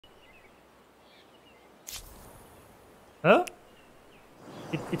Huh?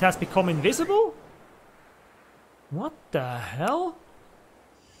 It has become invisible? What the hell?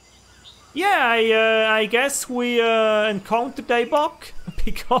 Yeah, I guess we encountered a bug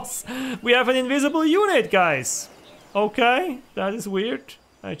because we have an invisible unit, guys. Okay, that is weird.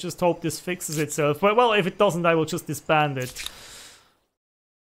 I just hope this fixes itself. But, well, if it doesn't, I will just disband it.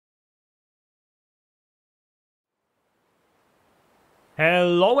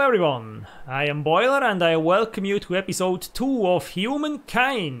 Hello everyone, I am Boiler and I welcome you to episode 2 of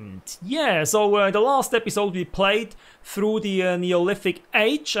Humankind. Yeah, so the last episode we played through the Neolithic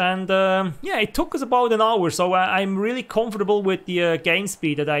Age and yeah, it took us about an hour, so I'm really comfortable with the game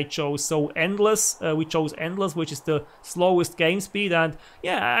speed that I chose. So Endless, we chose Endless, which is the slowest game speed, and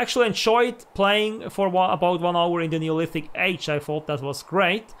yeah, I actually enjoyed playing for about 1 hour in the Neolithic Age. I thought that was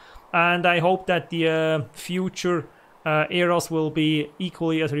great, and I hope that the future eras will be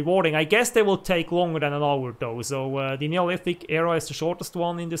equally as rewarding. I guess they will take longer than an hour though, so the Neolithic era is the shortest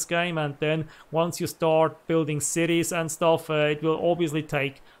one in this game, and then once you start building cities and stuff, it will obviously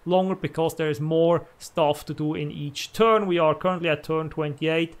take longer because there is more stuff to do in each turn. We are currently at turn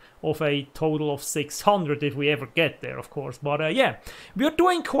 28 of a total of 600 if we ever get there, of course, but yeah, we are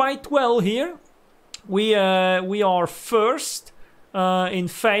doing quite well here. We are first in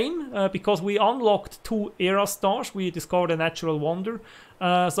fame because we unlocked 2 era stars. We discovered a natural wonder,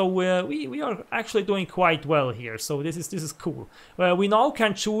 so we are actually doing quite well here. So this is cool. We now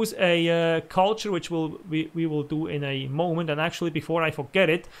can choose a culture, which we will do in a moment. And actually, before I forget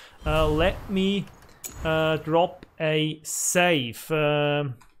it, let me drop a save.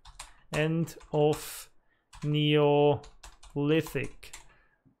 End of Neolithic.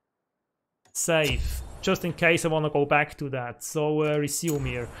 Save. Just in case I want to go back to that. So resume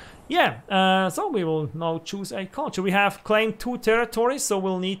here. Yeah, so we will now choose a culture. We have claimed 2 territories, so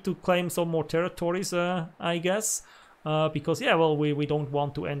we'll need to claim some more territories, I guess. Because, yeah, well, we don't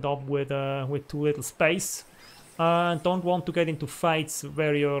want to end up with too little space. Don't want to get into fights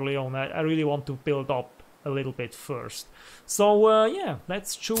very early on. I really want to build up a little bit first. So, yeah,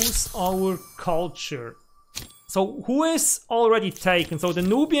 let's choose our culture. So, who is already taken? So, the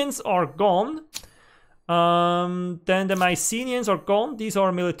Nubians are gone. Then the Mycenaeans are gone. These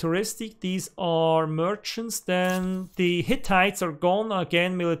are militaristic. These are merchants. Then the Hittites are gone.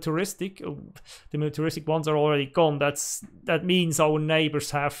 Again, militaristic. Oh, the militaristic ones are already gone. That means our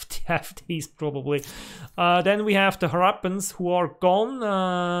neighbors have these probably. Then we have the Harappans who are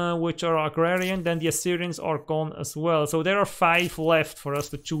gone, which are agrarian. Then the Assyrians are gone as well. So there are 5 left for us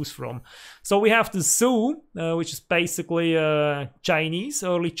to choose from. So we have the Zhou, which is basically Chinese,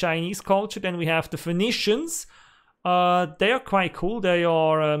 early Chinese culture. Then we have the Phoenicians. They are quite cool. They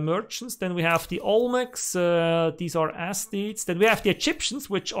are merchants. Then we have the Olmecs. These are aesthetes. Then we have the Egyptians,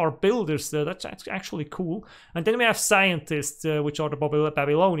 which are builders. That's actually cool. And then we have scientists, which are the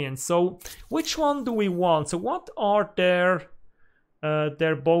Babylonians. So which one do we want? So what are their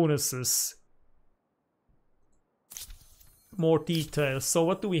bonuses? More details. So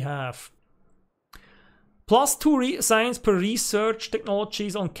what do we have? +2 science per research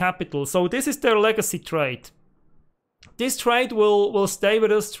technologies on capital. So this is their legacy trait. This trait will stay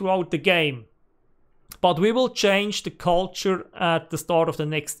with us throughout the game. But we will change the culture at the start of the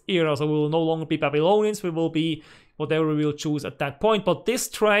next era. So we will no longer be Babylonians. We will be whatever we will choose at that point. But this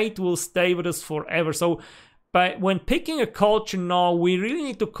trait will stay with us forever. So when picking a culture now, we really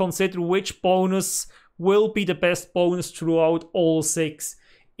need to consider which bonus will be the best bonus throughout all 6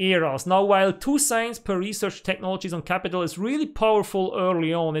 eras. Now, while 2 science per research technologies on capital is really powerful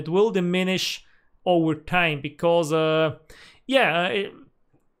early on, it will diminish over time because,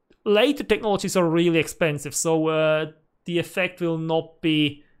 later technologies are really expensive, so the effect will not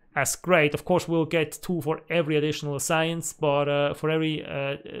be as great. Of course, we'll get 2 for every additional science, but for every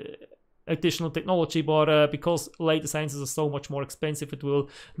additional technology, but because later sciences are so much more expensive, it will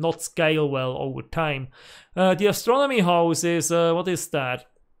not scale well over time. The astronomy house is, what is that?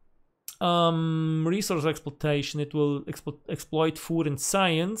 Resource exploitation. It will exploit food and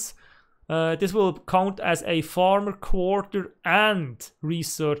science. This will count as a farmer quarter and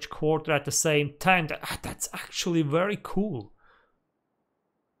research quarter at the same time. That's actually very cool.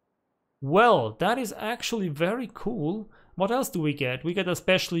 Well, that is actually very cool. What else do we get? We get a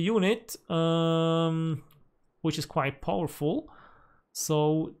special unit, which is quite powerful.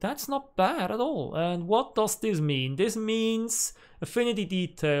 So that's not bad at all. And what does this mean? This means affinity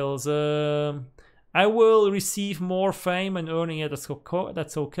details. I will receive more fame and earning it. That's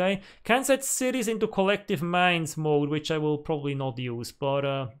okay. Can set cities into collective minds mode, which I will probably not use, but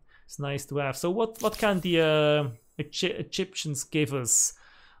it's nice to have. So what can the Egyptians give us?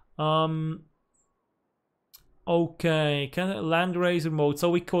 Okay, land razor mode.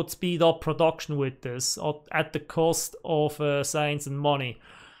 So we could speed up production with this at the cost of science and money.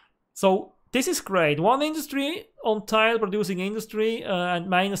 So this is great. 1 industry on tile producing industry and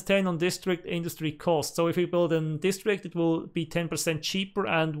 -10 on district industry cost. So if we build a district, it will be 10% cheaper,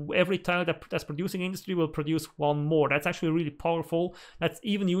 and every tile that's producing industry will produce 1 more. That's actually really powerful. That's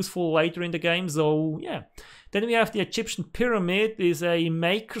even useful later in the game. So yeah. Then we have the Egyptian pyramid, is a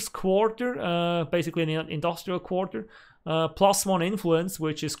maker's quarter, basically an industrial quarter, +1 influence,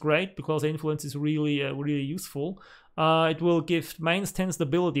 which is great because influence is really useful. It will give -10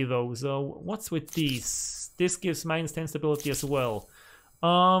 stability though. So what's with these? This gives -10 stability as well.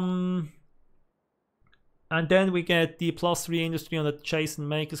 And then we get the +3 industry on the adjacent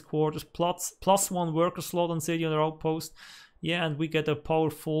maker's quarters, +1 worker slot on city on their outpost. Yeah, and we get a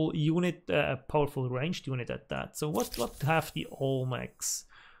powerful unit, a powerful ranged unit at that. So what have the Olmecs?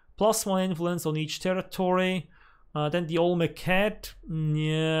 +1 influence on each territory. Then the Olmec head.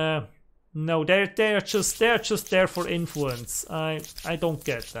 Yeah, no, they're just there for influence. I don't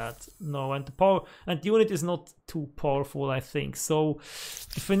get that. No, and the unit is not too powerful, I think. So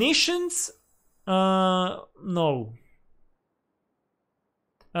the Phoenicians, no.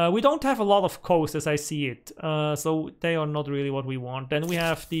 We don't have a lot of coast as I see it, so they are not really what we want. Then we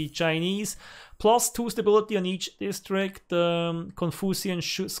have the Chinese, +2 stability on each district, Confucian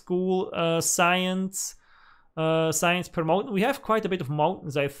school, science per mountain. We have quite a bit of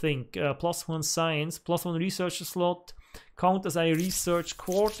mountains, I think. +1 science, +1 researcher slot, count as a research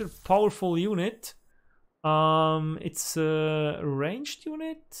quarter, powerful unit. It's a ranged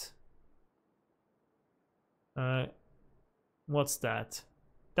unit. What's that?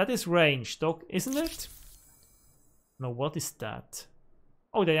 That is ranged, isn't it? No, what is that?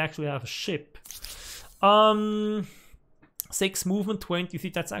 Oh, they actually have a ship. 6 movement, 20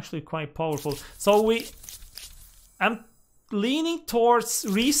 feet. That's actually quite powerful. So I'm leaning towards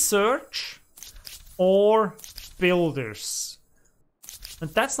research or builders,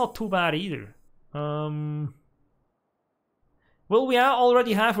 and that's not too bad either. Well, we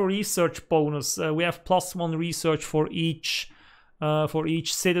already have a research bonus. We have +1 research for each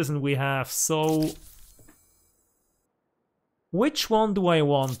citizen we have. So which one do I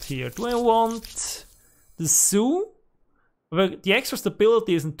want here? Do I want the zoo? Well, the extra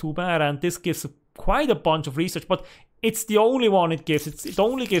stability isn't too bad, and this gives quite a bunch of research, but it's the only one it gives. It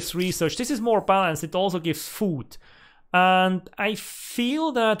only gives research. This is more balanced. It also gives food, and I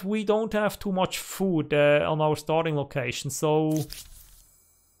feel that we don't have too much food on our starting location. So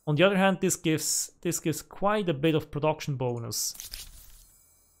on the other hand, this gives quite a bit of production bonus.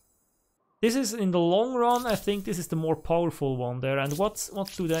 This is, in the long run, I think this is the more powerful one there. And what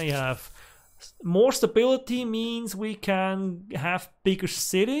do they have? More stability means we can have bigger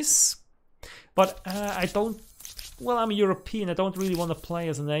cities, but I don't. Well, I'm a European. I don't really want to play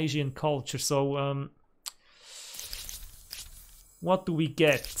as an Asian culture. So what do we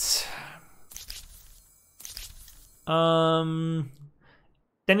get?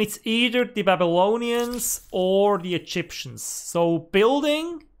 Then it's either the Babylonians or the Egyptians. So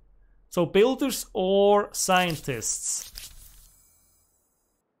builders or scientists.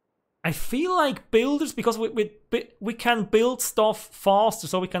 I feel like builders, because we can build stuff faster,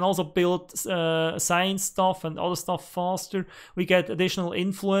 so we can also build science stuff and other stuff faster. We get additional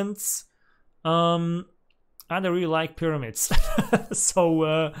influence, and I really like pyramids.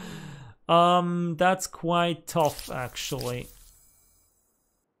 So that's quite tough, actually.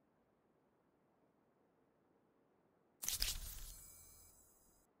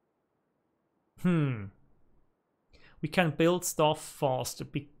 We can build stuff faster,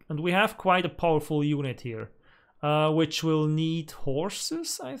 and we have quite a powerful unit here, which will need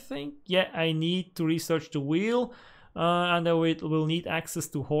horses, I think. Yeah, I need to research the wheel, and I will need access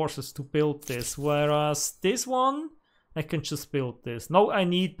to horses to build this. Whereas this one, I can just build this. No, I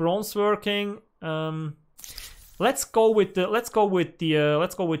need bronze working. Let's go with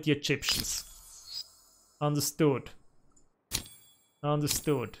the Egyptians. Understood.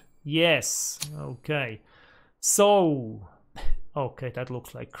 Understood. Yes. Okay. So, okay, that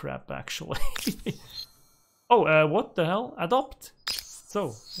looks like crap, actually. Oh, what the hell? Adopt.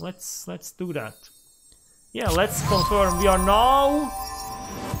 So let's do that. Yeah, let's confirm. We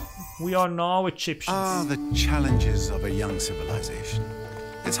are now Egyptians. Ah, the challenges of a young civilization.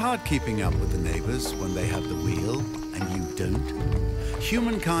 It's hard keeping up with the neighbors when they have the wheel and you don't.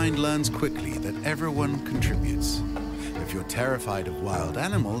 Humankind learns quickly that everyone contributes. If you're terrified of wild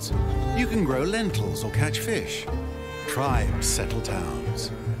animals, you can grow lentils or catch fish. Tribes settle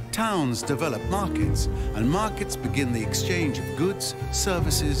towns. Towns develop markets, and markets begin the exchange of goods,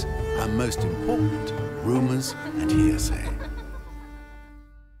 services, and most important, rumors and hearsay.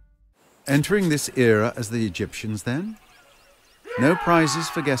 Entering this era as the Egyptians, then? No prizes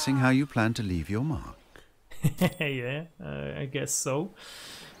for guessing how you plan to leave your mark. Yeah, I guess so.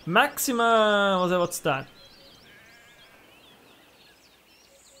 Maxima, what's that?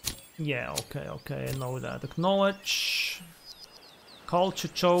 Yeah, okay, I know that. Acknowledge. Culture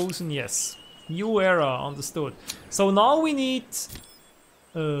chosen, yes. New era, understood. So now we need...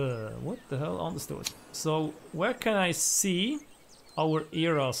 what the hell, understood. So, where can I see our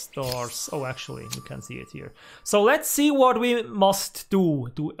era stars? Oh, actually, you can see it here. So let's see what we must do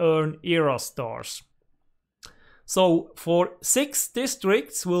to earn era stars. So for 6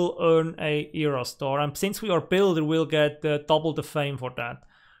 districts, we'll earn a era star, and since we are builder, we'll get double the fame for that.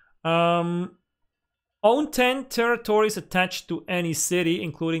 Own 10 territories attached to any city,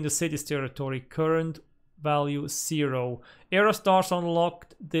 including the city's territory. Current value 0. Era stars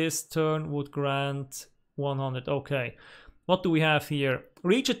unlocked this turn would grant 100. Okay. What do we have here?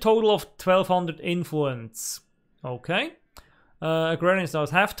 Reach a total of 1200 influence. Okay. Agrarian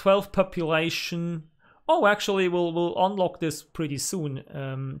stars have 12 population. Oh, actually, we'll unlock this pretty soon.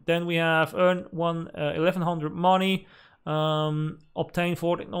 Then we have earn 1100 money, obtain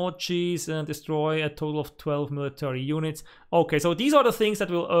 4 technologies, and destroy a total of 12 military units. Okay, so these are the things that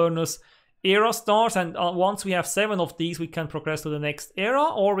will earn us era stars, and once we have 7 of these, we can progress to the next era,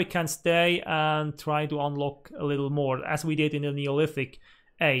 or we can stay and try to unlock a little more, as we did in the Neolithic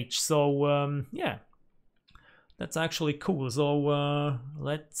age. So, yeah. That's actually cool. So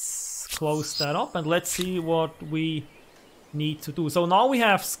let's close that up and let's see what we need to do. So now we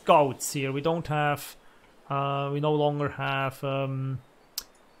have scouts here. We don't have, we no longer have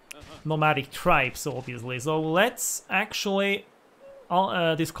nomadic tribes, obviously. So let's actually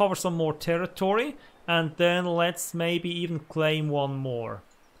discover some more territory, and then let's maybe even claim one more.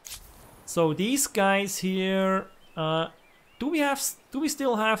 So these guys here, do we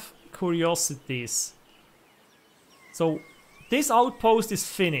still have curiosities? So this outpost is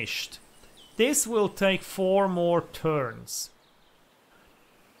finished. This will take 4 more turns.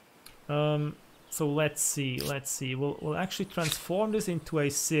 So let's see. We'll actually transform this into a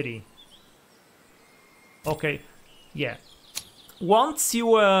city. Okay, yeah. Once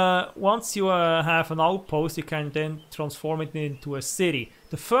you have an outpost, you can then transform it into a city.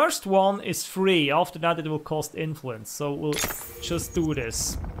 The first one is free. After that, it will cost influence. So we'll just do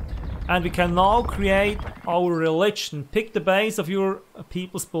this. And we can now create our religion. Pick the base of your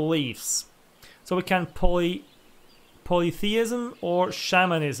people's beliefs. So we can polytheism or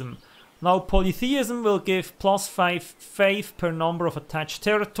shamanism. Now polytheism will give +5 faith per number of attached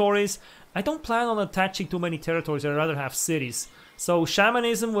territories. I don't plan on attaching too many territories, I'd rather have cities. So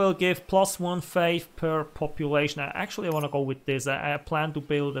shamanism will give +1 faith per population. Actually, I want to go with this. I plan to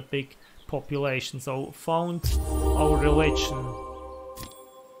build a big population. So found our religion.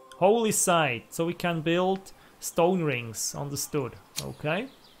 Holy site, so we can build stone rings, understood. Okay.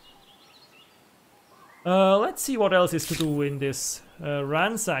 Let's see what else is to do in this.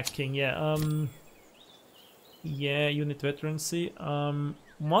 Ransacking, yeah. Yeah, unit veterancy.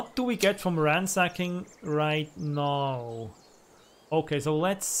 What do we get from ransacking right now? Okay, so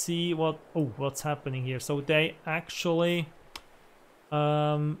let's see what's happening here. So they actually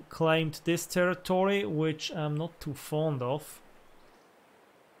claimed this territory, which I'm not too fond of.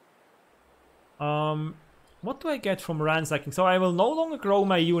 What do I get from ransacking? So I will no longer grow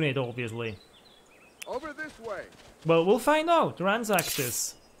my unit, obviously. Over this way. Well, we'll find out. Ransack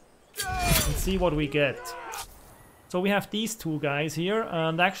this. And see what we get. So we have these 2 guys here.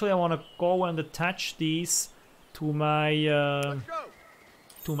 And actually I want to go and attach these to my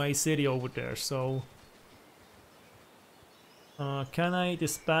city over there. So can I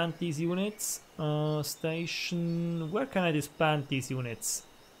disband these units? Station... Where can I disband these units?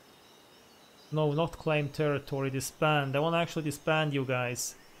 No, not claim territory, disband. I want to actually disband you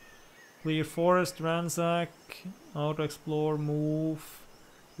guys. Clear forest, ransack, auto explore, move,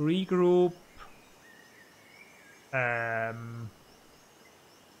 regroup.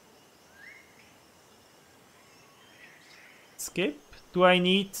 Skip. Do I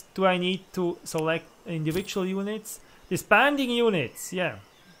need to select individual units? Disbanding units, yeah.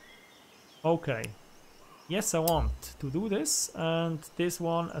 Okay. Yes, I want to do this, and this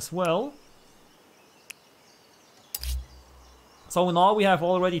one as well. So now we have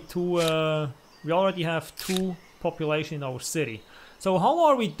already 2. We already have 2 population in our city. So how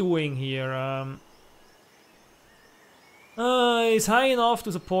are we doing here? It's high enough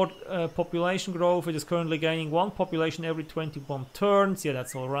to support population growth. It is currently gaining 1 population every 21 turns. Yeah,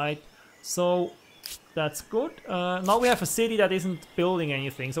 that's all right. So That's good. Now we have a city that isn't building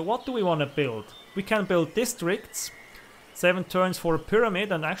anything. So what do we want to build? We can build districts. 7 turns for a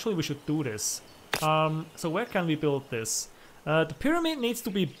pyramid, and actually we should do this. So where can we build this? The pyramid needs to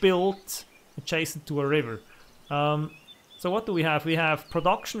be built adjacent to a river. So what do we have? We have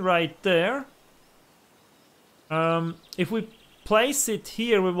production right there. If we place it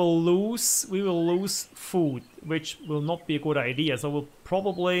here, we will lose food, which will not be a good idea. So we'll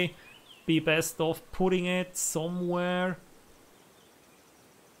probably be best off putting it somewhere.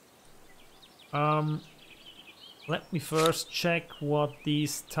 Let me first check what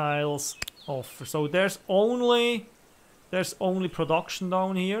these tiles offer. So there's only production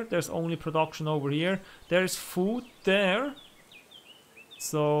down here. There's only production over here. There's food there.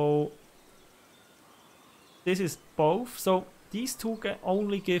 So this is both. So these two can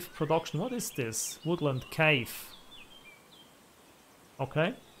only give production. What is this? Woodland cave.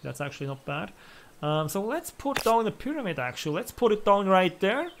 Okay, that's actually not bad. So let's put down a pyramid actually. Let's put it down right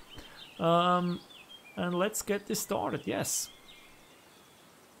there. And let's get this started, yes.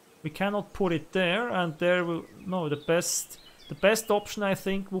 We cannot put it there, and there will... No, the best option I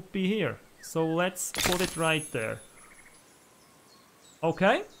think would be here. So let's put it right there.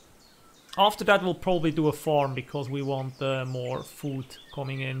 Okay. After that we'll probably do a farm, because we want more food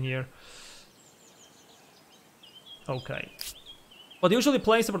coming in here. Okay. But usually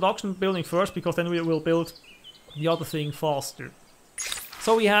place the production building first, because then we will build the other thing faster.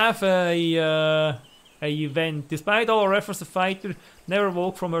 So we have a event. Despite all our efforts, the fighter never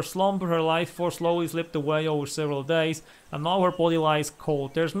woke from her slumber. Her life force slowly slipped away over several days, and now her body lies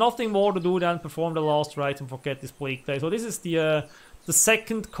cold. There's nothing more to do than perform the last rites and forget this bleak day. So this is the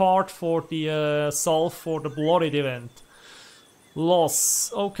second card for the solve for the bloodied event.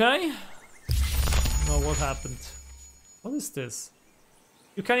 Loss. Okay. Now what happened? What is this?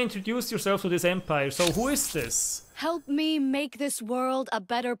 You can introduce yourself to this empire. So who is this? Help me make this world a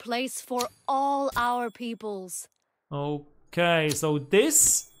better place for all our peoples. Okay, so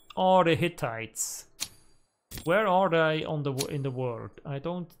this are the Hittites. Where are they in the world? I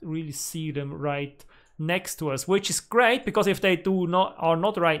don't really see them right next to us, which is great, because if they are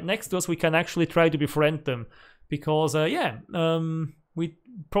not right next to us, we can actually try to befriend them. Because we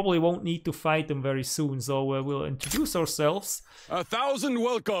probably won't need to fight them very soon, so we'll introduce ourselves. 1,000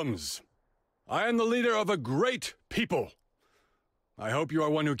 welcomes! I am the leader of a great people. I hope you are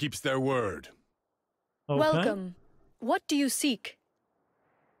one who keeps their word. Okay. Welcome. What do you seek?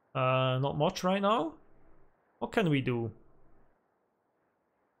 Not much right now. What can we do?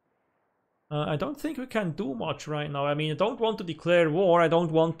 I don't think we can do much right now. I mean, I don't want to declare war. I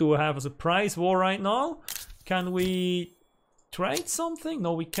don't want to have a surprise war right now. Can we trade something?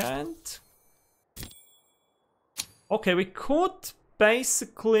 No, we can't. Okay, we could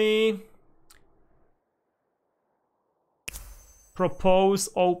basically propose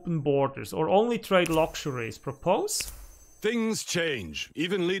open borders, or only trade luxuries. Propose? Things change,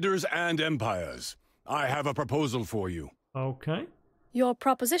 even leaders and empires. I have a proposal for you. Okay. Your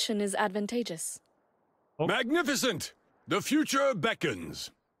proposition is advantageous. Oh. Magnificent! The future beckons.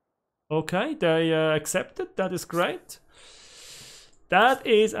 Okay, they accepted. That is great. That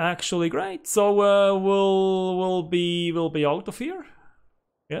is actually great. So we'll be out of here.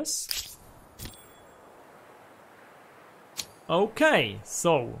 Yes. Okay,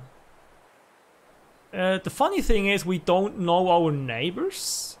 so the funny thing is we don't know our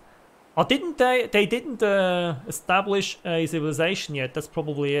neighbors. Or didn't they? They didn't establish a civilization yet. That's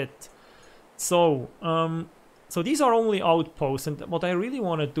probably it. So so these are only outposts, and what I really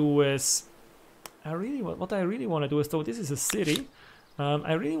want to do is, so this is a city.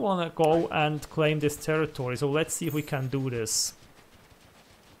 I really want to go and claim this territory. So let's see if we can do this.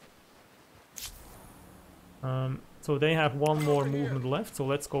 So they have one more movement left, so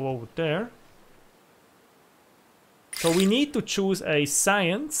let's go over there. So we need to choose a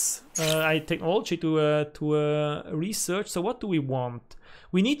science, a technology to research. So what do we want?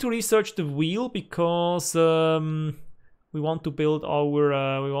 We need to research the wheel, because we want to build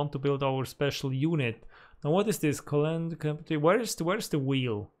our special unit. Now what is this? Where is the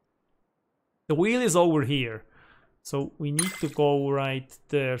wheel? The wheel is over here. So we need to go right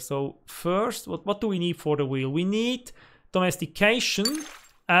there. So first, what do we need for the wheel? We need domestication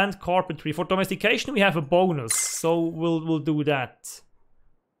and carpentry. For domestication we have a bonus, so we'll do that.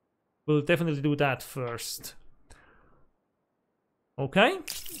 We'll definitely do that first. Okay,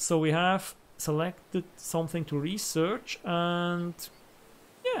 so we have selected something to research, and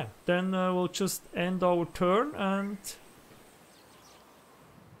yeah, then we'll just end our turn and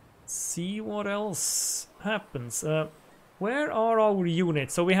see what else happens. where are our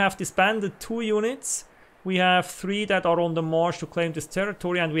units? So we have disbanded 2 units. We have 3 that are on the march to claim this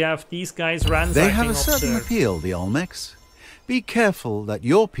territory, and we have these guys ransacking They have a up certain there. appeal, the Olmecs. Be careful that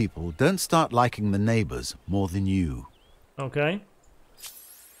your people don't start liking the neighbors more than you. Okay.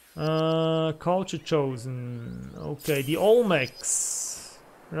 Culture chosen. Okay, the Olmecs.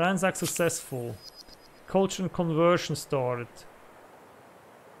 Ransack successful. Culture and conversion started.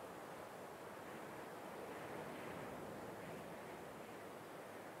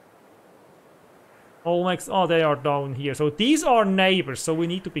 Olmecs, oh, they are down here. So these are neighbors, so we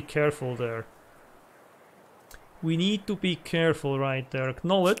need to be careful there. We need to be careful right there.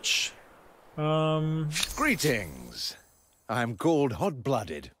 Acknowledge. Greetings. I'm called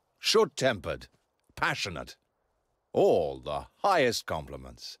hot-blooded, short-tempered, passionate. All the highest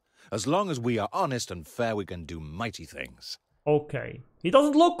compliments. As long as we are honest and fair, we can do mighty things. Okay. He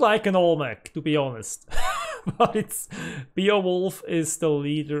doesn't look like an Olmec, to be honest. But it's... Beowulf is the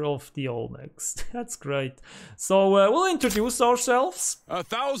leader of the Olmecs. That's great. So we'll introduce ourselves.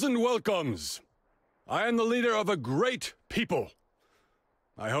 1,000 welcomes. I am the leader of a great people.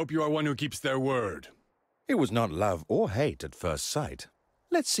 I hope you are one who keeps their word. It was not love or hate at first sight.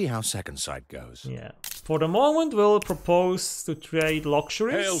 Let's see how second sight goes. Yeah. For the moment, we'll propose to trade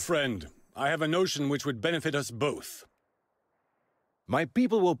luxuries. Hail, friend. I have a notion which would benefit us both. My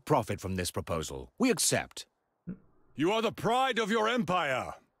people will profit from this proposal. We accept. You are the pride of your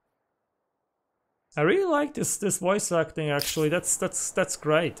empire. I really like this voice acting actually. That's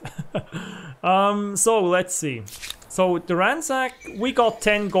great. So let's see. So the ransack, we got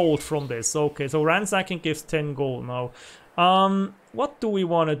 10 gold from this. Okay, so ransacking gives 10 gold now. What do we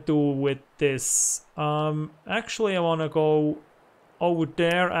want to do with this? Actually, I want to go over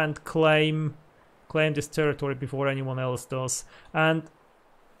there and claim this territory before anyone else does. And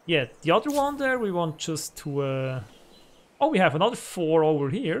yeah, the other one there, we want just to... Oh, we have another 4 over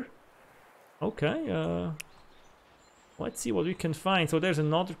here. Okay, let's see what we can find. So there's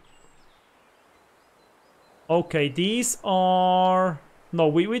another... Okay, these are... No,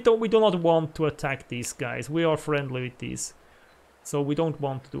 we do not want to attack these guys. We are friendly with these. So we don't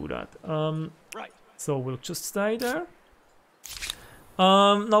want to do that. Right. So we'll just stay there.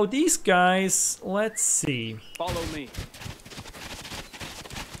 Now these guys, let's see. Follow me.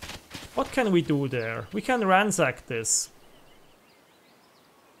 What can we do there? We can ransack this.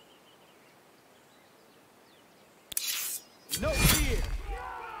 No fear.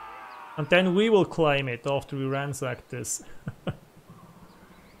 And then we will claim it after we ransack this.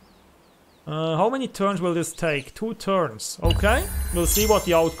 How many turns will this take? 2 turns. Okay, we'll see what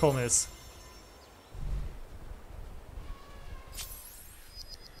the outcome is.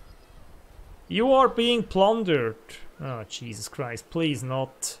 You are being plundered. Oh, Jesus Christ, please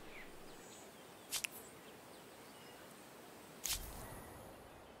not.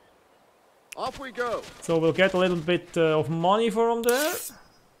 Off we go. So we'll get a little bit of money from there.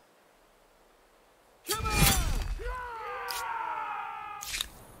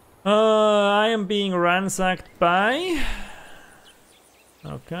 I am being ransacked by...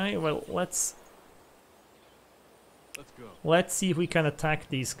 Okay, well, let's go. Let's see if we can attack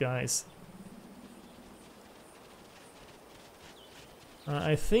these guys.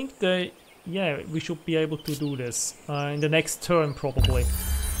 I think they... Yeah, we should be able to do this in the next turn, probably.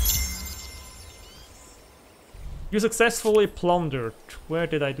 You successfully plundered. Where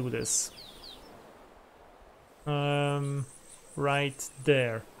did I do this? Right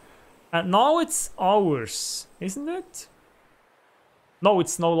there. And now it's ours, isn't it? No,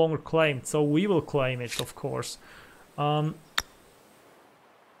 it's no longer claimed, so we will claim it, of course.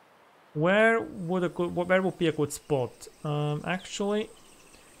 Where would be a good spot? Actually,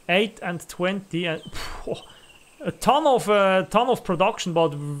 8 and 20, and a ton of production,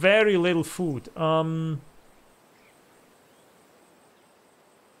 but very little food.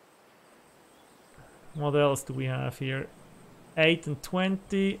 What else do we have here? 8 and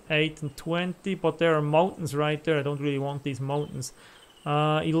 20, 8 and 20, but there are mountains right there. I don't really want these mountains.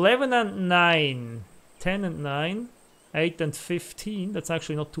 11 and 9, 10 and 9, 8 and 15. That's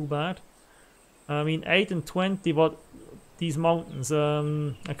actually not too bad. I mean, 8 and 20, but these mountains,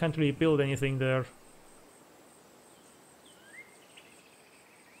 I can't really build anything there.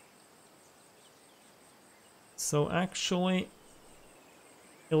 So actually,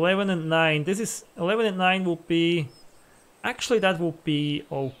 11 and 9. This is 11 and 9 would be... Actually, that would be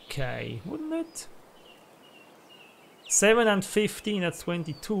okay, wouldn't it? 7 and 15, that's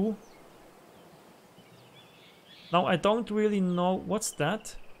 22. Now, I don't really know... What's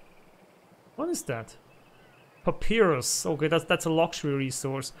that? What is that? Papyrus. Okay, that's a luxury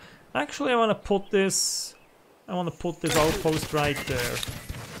resource. Actually, I want to put this... I want to put this outpost right there.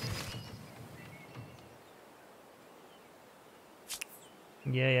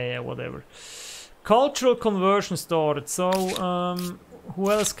 Yeah, whatever. Cultural conversion started. So, who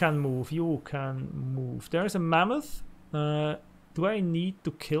else can move? You can move. There's a mammoth. Do I need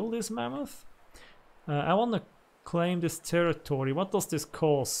to kill this mammoth? I want to claim this territory. What does this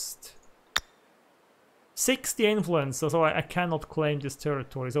cost? 60 influence, so I cannot claim this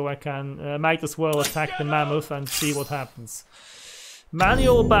territory. So I can might as well attack the mammoth and see what happens.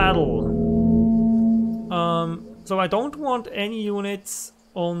 Manual battle. So I don't want any units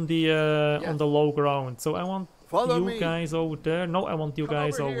on the low ground. So I want you guys over there. No, I want you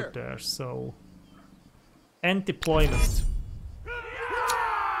guys over there. So end deployment.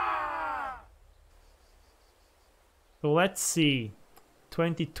 So let's see.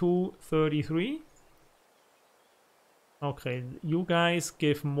 2233. Okay, you guys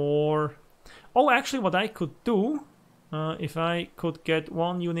give more. Oh, actually, what I could do, if I could get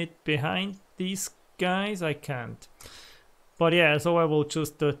one unit behind these guys, I can't. But yeah, so I will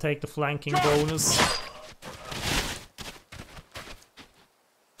just take the flanking bonus.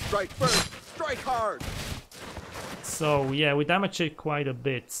 Strike first, strike hard. So yeah, we damage it quite a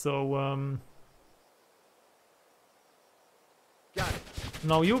bit. So Got it.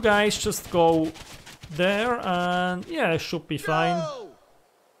 now you guys just go there, and yeah, it should be fine. No!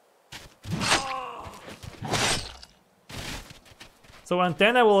 So and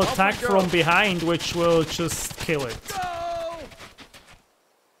then I will attack from behind, which will just kill it. Go!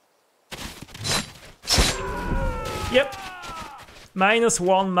 Yep.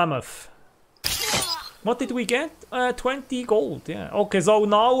 -1 mammoth. What did we get? 20 gold. Yeah. Okay. So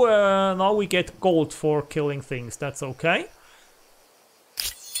now we get gold for killing things. That's okay.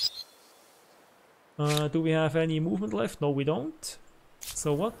 Do we have any movement left? No, we don't.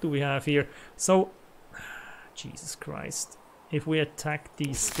 So what do we have here? So, Jesus Christ. If we attack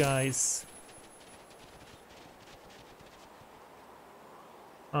these guys...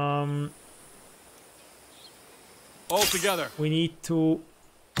 All together. we need to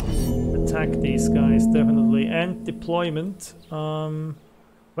attack these guys, definitely. End deployment.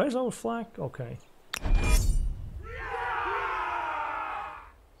 Where's our flag? Okay.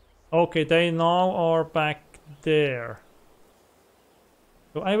 Okay, they now are back there.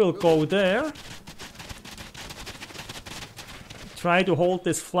 So I will go there. Try to hold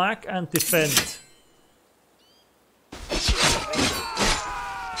this flag and defend.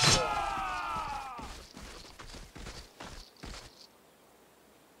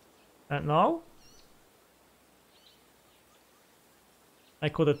 And now? I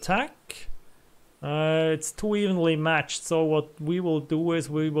could attack. It's too evenly matched, so what we will do is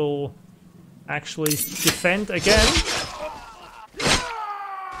we will actually defend again.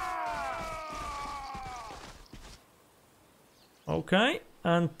 Okay,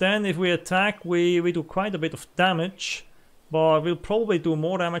 and then if we attack, we do quite a bit of damage, but we'll probably do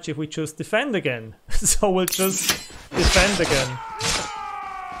more damage if we just defend again. So we'll just defend again.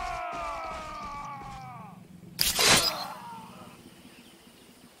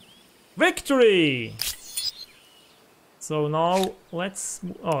 Victory! So now let's...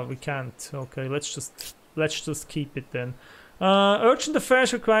 oh, we can't. Okay, let's just keep it then. Urgent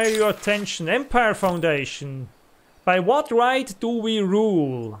affairs require your attention. Empire Foundation. By what right do we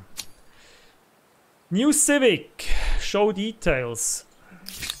rule? New civic. Show details.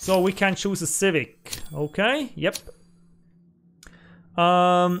 So we can choose a civic. Okay, yep.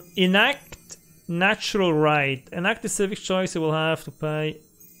 Enact natural right. Enact the civic choice, you will have to pay...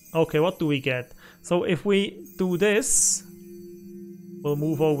 Okay, what do we get? So if we do this, we'll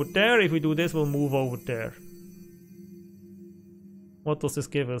move over there. If we do this, we'll move over there. What does this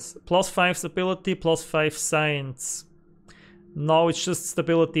give us? +5 stability, +5 science. No, it's just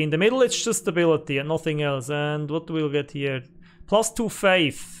stability. In the middle, it's just stability and nothing else. And what do we get here? +2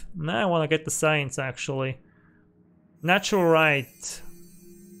 faith. Now I want to get the science, actually. Natural right.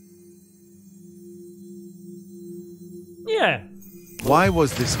 Yeah. Why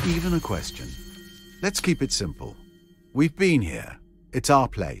was this even a question? Let's keep it simple. We've been here. It's our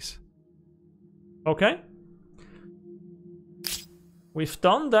place. Okay. We've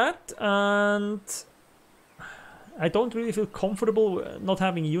done that, and I don't really feel comfortable not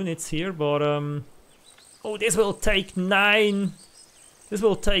having units here, but oh, this will take 9. This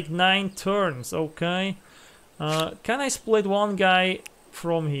will take 9 turns. Okay. Can I split one guy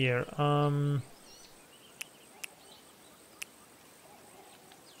from here?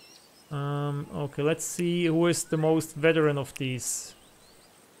 Okay, let's see who is the most veteran of these.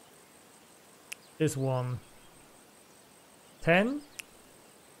 This one. 10?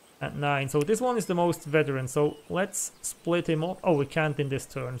 at 9. So this one is the most veteran. So let's split him up. Oh, we can't in this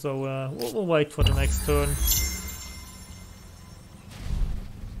turn. So we'll wait for the next turn.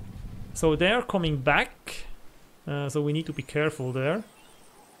 So they're coming back. So we need to be careful there.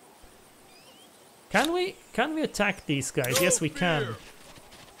 Can we attack these guys? Yes, we can.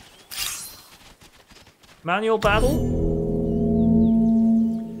 Manual battle.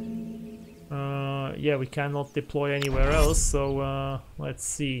 Yeah, we cannot deploy anywhere else, so let's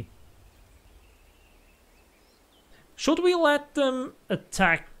see. Should we let them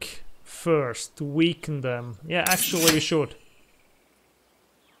attack first to weaken them? Yeah, actually we should.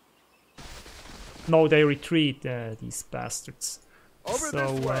 No, they retreat, these bastards. Over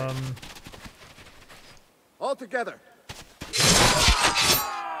So, this way. All together.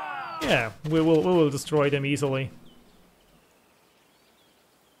 yeah, we will destroy them easily.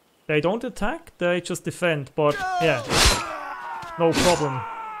 They don't attack, they just defend, but yeah, no problem.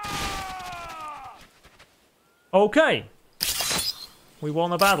 Okay, we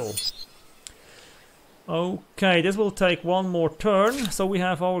won a battle. Okay, this will take one more turn, so we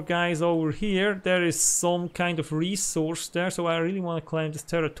have our guys over here. There is some kind of resource there, so I really want to claim this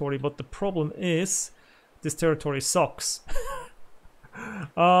territory, but the problem is, this territory sucks.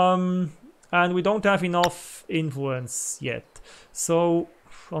 And we don't have enough influence yet, so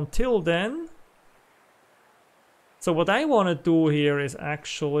until then, so what I want to do here is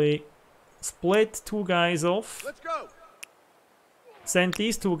actually split 2 guys off. Let's go. Send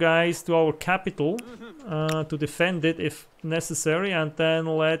these 2 guys to our capital to defend it if necessary, and then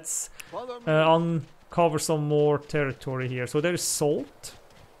let's uncover some more territory here. So there is salt.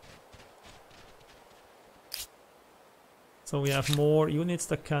 So we have more units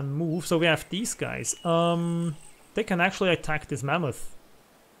that can move. So we have these guys. They can actually attack this mammoth.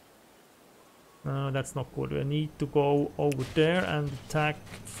 That's not good. We need to go over there and attack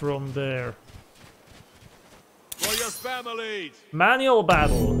from there. For your families! Manual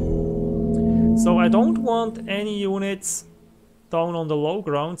battle. So I don't want any units down on the low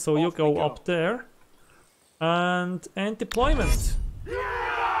ground, so you go up there. And deployment.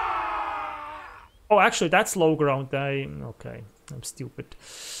 Oh, actually, that's low ground. Okay, I'm stupid.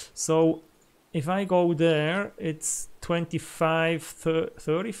 So if I go there, it's 25,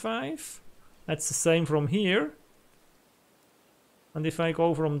 35. That's the same from here. And if I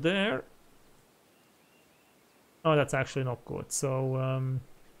go from there... Oh, that's actually not good. So,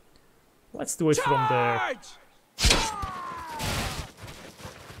 let's do it from there.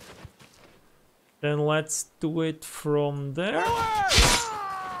 Then let's do it from there.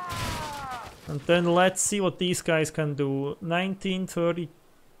 And then let's see what these guys can do. 19, 30...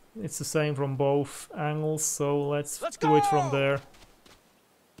 It's the same from both angles, so let's do it from there.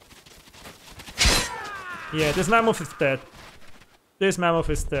 Yeah, this mammoth is dead. This mammoth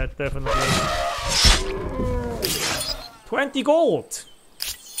is dead, definitely. 20 gold!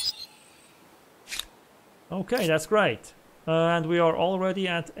 Okay, that's great. And we are already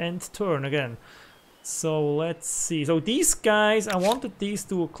at end turn again. So let's see. So these guys, I wanted these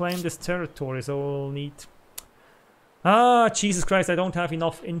to claim this territory, so we'll need... Ah, Jesus Christ, I don't have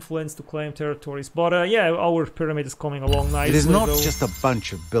enough influence to claim territories. But yeah, our pyramid is coming along nicely. It is not just a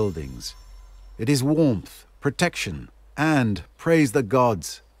bunch of buildings. It is warmth, protection, and, praise the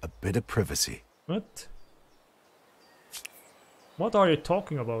gods, a bit of privacy. What? What are you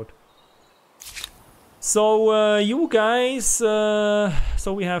talking about? So, you guys... so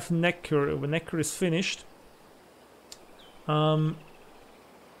we have Necker. Necker is finished. Let's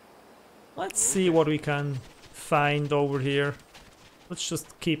see what we can find over here. Let's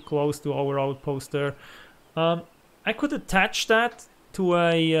just keep close to our outpost there. I could attach that to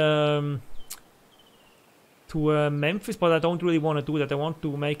a Memphis, but I don't really want to do that. I want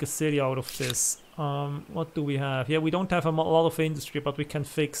to make a city out of this. What do we have? Yeah, we don't have a lot of industry, but we can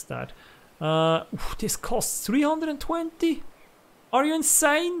fix that. This costs 320? Are you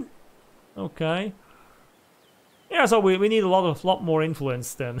insane? Okay. Yeah, so we need a lot more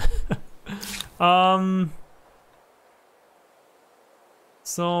influence then.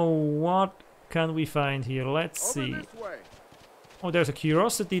 So what can we find here? Let's see. Oh, there's a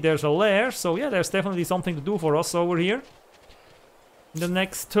curiosity, there's a lair, so yeah, there's definitely something to do for us over here. The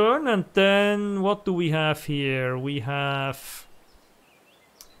next turn, and then what do we have here? We have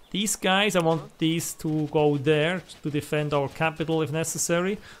these guys. I want these to go there to defend our capital if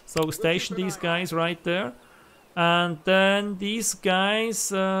necessary. So station these guys right there. And then these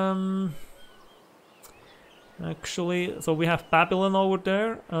guys, actually, so we have Babylon over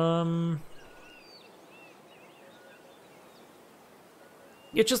there.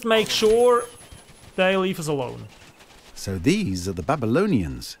 You just make sure they leave us alone. So these are the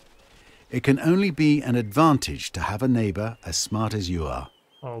Babylonians. It can only be an advantage to have a neighbor as smart as you are.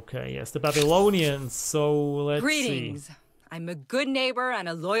 Okay, yes, the Babylonians. So let's Greetings. see. I'm a good neighbor and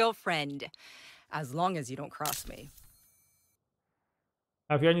a loyal friend, as long as you don't cross me.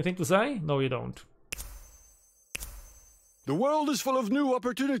 Have you anything to say? No, you don't. The world is full of new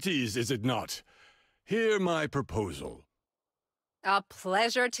opportunities, is it not? Hear my proposal. A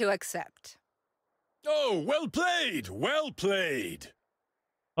pleasure to accept. Oh, well played! Well played!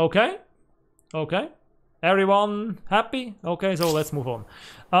 Okay. Okay. Everyone happy? Okay, so let's move on.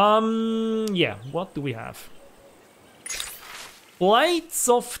 Yeah, what do we have? Blades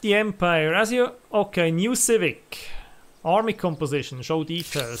of the Empire. As you... Okay, new civic. Army composition, show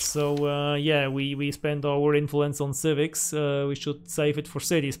details. So, yeah, we spend our influence on civics. We should save it for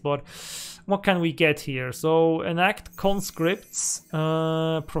cities, but what can we get here? So, enact conscripts,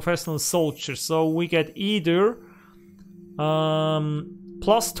 professional soldiers. So, we get either...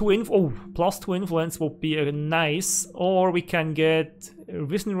 plus 2 influence would be nice, or we can get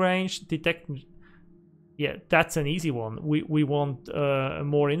vision range, detect. Yeah, that's an easy one. We want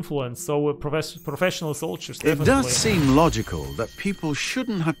more influence, so professional soldiers. Definitely. It does seem logical that people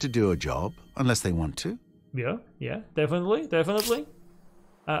shouldn't have to do a job unless they want to. Yeah, definitely.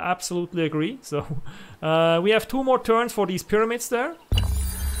 Absolutely agree. So we have 2 more turns for these pyramids there.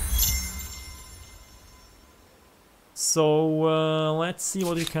 So let's see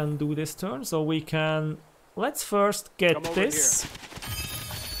what we can do this turn. So we can... Let's first get this.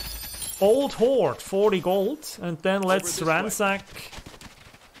 Old Horde, 40 gold. And then let's ransack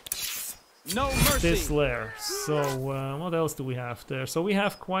this lair. So what else do we have there? So we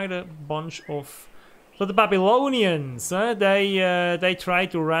have quite a bunch of... So the Babylonians, they try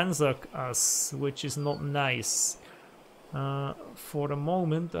to ransack us, which is not nice. For the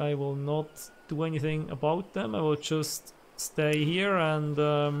moment, I will not do anything about them. I will just stay here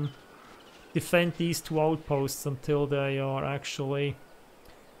and defend these 2 outposts until they are actually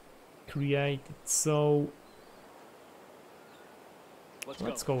created. So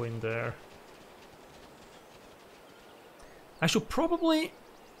let's go in there. I should probably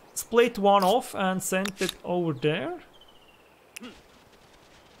split one off and send it over there.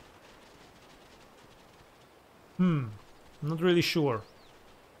 Not really sure.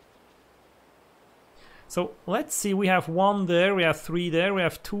 So let's see, we have 1 there, we have 3 there, we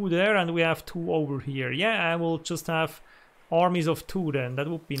have 2 there, and we have 2 over here. Yeah, I will just have armies of 2 then. That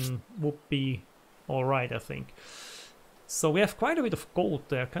would be alright, I think. So we have quite a bit of gold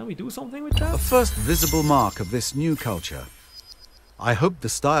there. Can we do something with that? A first visible mark of this new culture. I hope the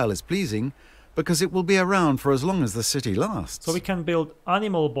style is pleasing, because it will be around for as long as the city lasts. So we can build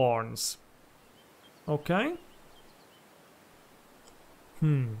animal barns. Okay.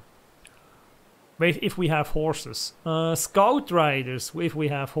 If we have horses. Scout riders, if we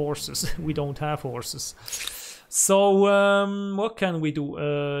have horses. We don't have horses. So, what can we do?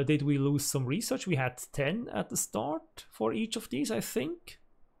 Did we lose some research? We had 10 at the start for each of these, I think.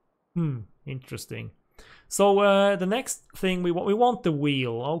 Interesting. So, the next thing we want the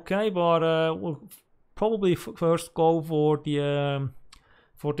wheel, okay? But we'll probably first go for the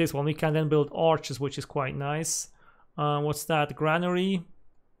for this one. We can then build arches, which is quite nice. What's that? Granary.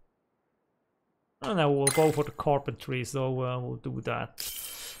 And now we'll go for the carpentry, so we'll do that.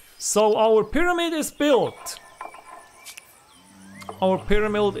 So our pyramid is built. Our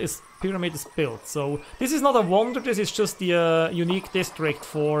pyramid is built. So this is not a wonder. This is just the unique district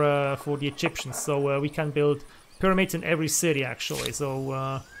for the Egyptians. So we can build pyramids in every city actually.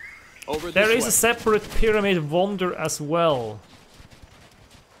 So there is a separate pyramid wonder as well.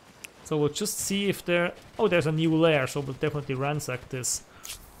 So we'll just see if there. Oh, there's a new layer. So we'll definitely ransack this.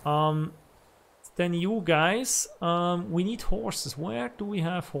 Then you guys, we need horses. Where do we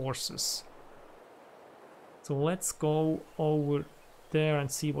have horses? So let's go over there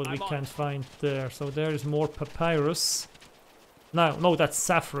and see what we can find there. So there is more papyrus. No, that's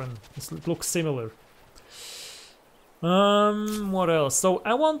saffron. It looks similar. What else? So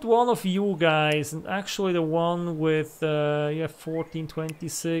I want one of you guys, and actually the one with you have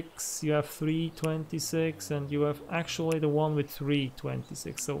 1426, you have 326, and you have actually the one with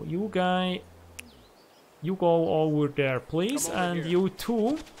 326. So you guy. You go over there, please, and you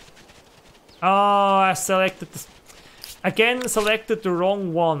too. Oh, I selected this. Again, selected the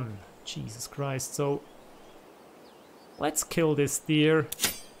wrong one. Jesus Christ. So, let's kill this deer.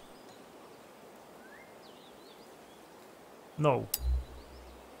 No.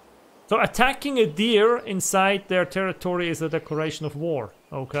 So, attacking a deer inside their territory is a declaration of war.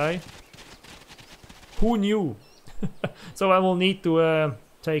 Okay. Who knew? So, I will need to...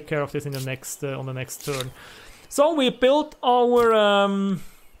 take care of this in the next on the next turn. So we built our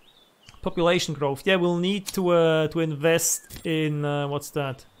Population growth. Yeah, we'll need to invest in what's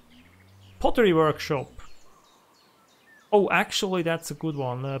that? Pottery workshop. Oh, actually, that's a good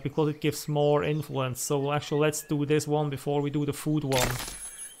one because it gives more influence. So actually, let's do this one before we do the food one.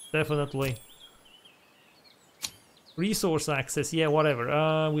 Definitely. Resource access. Yeah,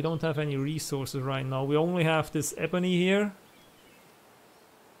 whatever. We don't have any resources right now. We only have this ebony here.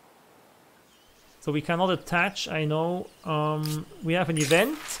 So we cannot attach, I know. We have an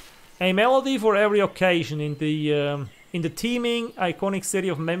event. A melody for every occasion. In the teeming, iconic city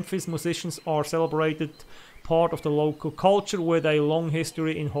of Memphis, musicians are celebrated part of the local culture with a long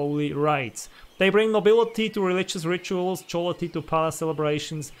history in holy rites. They bring nobility to religious rituals, jollity to palace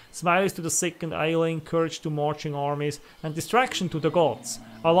celebrations, smiles to the sick and ailing, courage to marching armies, and distraction to the gods.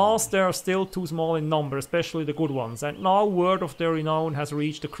 Alas, they are still too small in number, especially the good ones, and now word of their renown has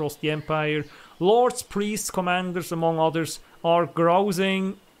reached across the empire. Lords, priests, commanders, among others, are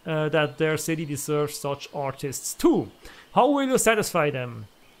grousing that their city deserves such artists too. How will you satisfy them?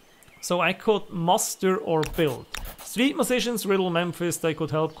 So I could muster or build. Street musicians riddle Memphis, they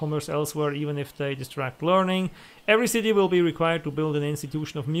could help commerce elsewhere even if they distract learning. Every city will be required to build an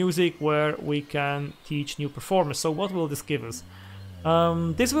institution of music where we can teach new performers. So what will this give us?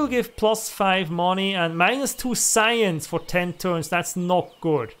 This will give +5 money and -2 science for 10 turns. That's not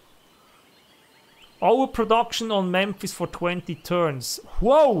good. Overproduction on Memphis for 20 turns.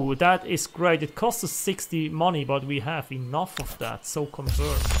 Whoa, that is great. It costs us 60 money, but we have enough of that. So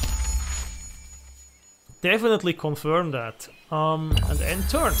confirmed. Definitely confirm that. And end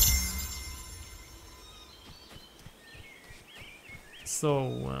turn.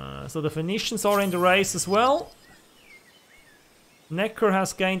 So the Phoenicians are in the race as well. Necker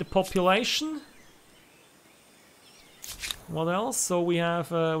has gained a population. What else? So we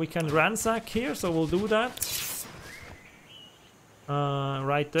have we can ransack here, so we'll do that.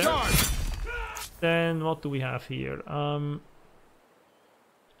 Right there. Then what do we have here?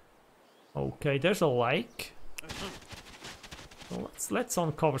 Okay, there's a lake. So let's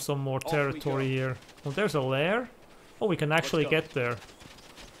uncover some more territory here. Oh, there's a lair. Oh, we can actually get there.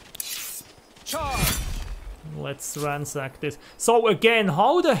 Let's ransack this. So again,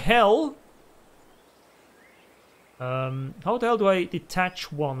 how the hell do I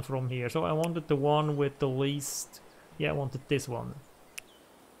detach one from here? So I wanted the one with the least. Yeah, I wanted this one.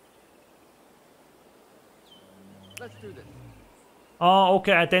 Let's do this. Oh,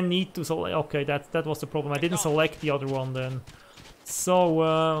 okay, I then need to select. Okay, that was the problem. I didn't select the other one then. So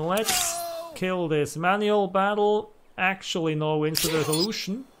let's kill this. Manual battle. Actually, no instant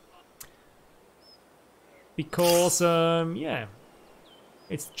resolution. Because, yeah.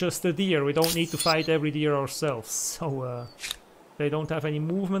 It's just a deer. We don't need to fight every deer ourselves. So, they don't have any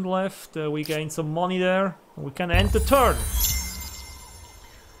movement left. We gain some money there. We can end the turn.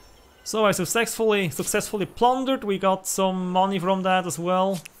 So I successfully plundered. We got some money from that as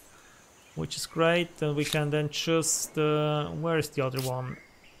well, which is great. And we can then just where is the other one?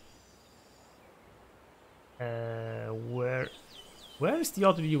 Where is the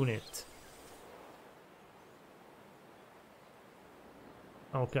other unit?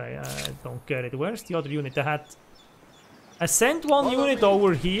 Okay, I don't get it. Where's the other unit? I sent one unit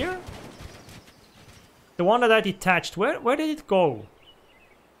over here. The one that I detached. Where did it go?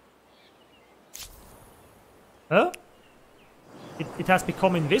 Huh? It has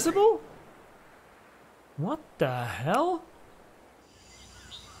become invisible? What the hell?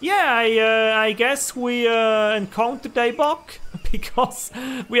 Yeah, I guess we encountered a bug because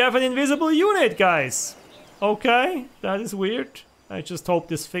we have an invisible unit, guys. Okay, that is weird. I just hope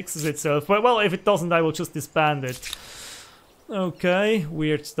this fixes itself. Well, if it doesn't, I will just disband it. Okay,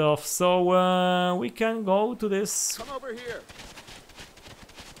 weird stuff. So we can go to this. Come over here.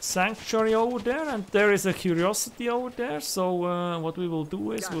 Sanctuary over there, and there is a curiosity over there. So what we will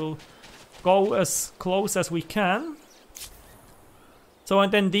do is we'll go as close as we can. So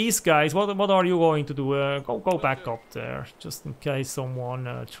and then these guys, what are you going to do? Go back up there, just in case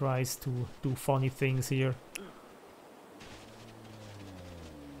someone tries to do funny things here.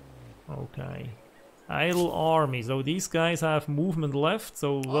 Okay. Idle army. So these guys have movement left.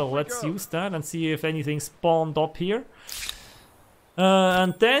 So well, let's use that and see if anything spawned up here.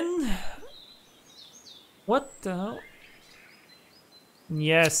 And then what the hell?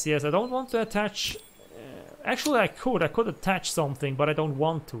 Yes, I don't want to attach. Actually, I could attach something, but I don't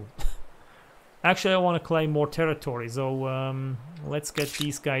want to. Actually, I want to claim more territory. So let's get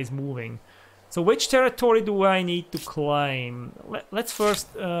these guys moving. So which territory do I need to claim? Let's first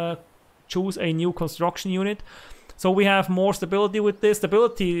choose a new construction unit. So we have more stability with this.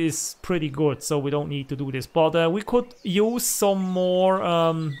 Stability is pretty good, so we don't need to do this. But we could use some more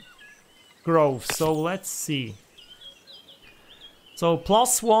growth. So let's see. So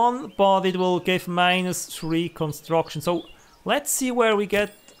 +1, but it will give -3 construction. So let's see where we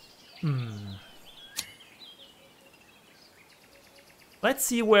get... Let's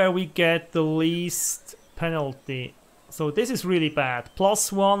see where we get the least penalty. So this is really bad.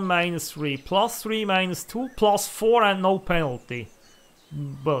 +1, -3, +3, -2, +4 and no penalty.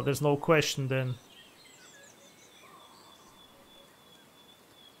 Well, there's no question then.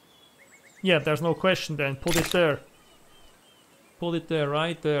 Yeah, there's no question then. Put it there. Put it there,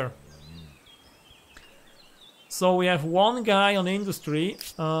 right there. So we have one guy on industry.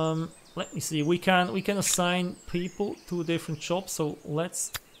 Let me see. We can assign people to different jobs. So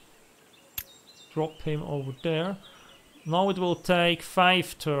let's drop him over there. Now it will take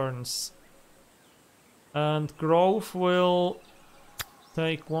 5 turns. And growth will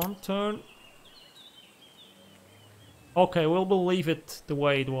take 1 turn. Okay, we'll leave it the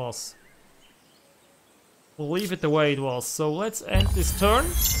way it was. We'll leave it the way it was. So let's end this turn.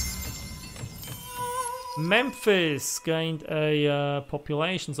 Memphis gained a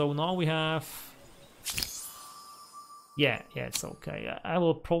population, so now we have... Yeah, it's okay. I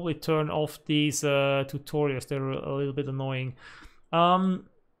will probably turn off these tutorials. They're a little bit annoying.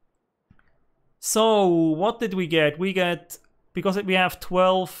 So what did we get? We get, because we have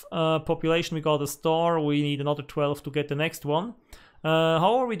 12 population, we got a star. We need another 12 to get the next one.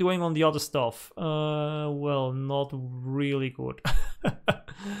 How are we doing on the other stuff? Well, not really good.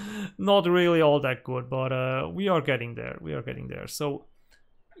 Not really all that good, but we are getting there. We are getting there. So,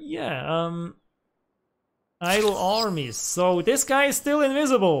 yeah, idle armies. So this guy is still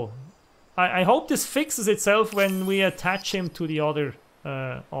invisible. I hope this fixes itself when we attach him to the other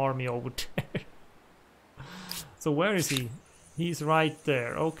army over there. So where is he? He's right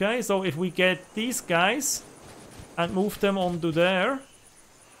there. Okay, so if we get these guys and move them onto there.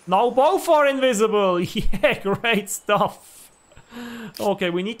 Now both are invisible! Yeah, great stuff! Okay,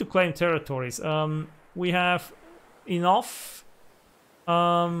 we need to claim territories. We have enough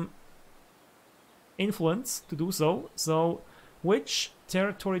influence to do so. So, which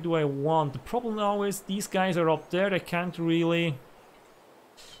territory do I want? The problem now is these guys are up there. They can't really...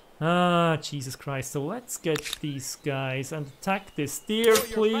 Ah, Jesus Christ. So let's get these guys and attack this deer,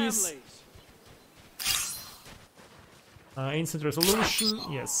 please. Instant resolution,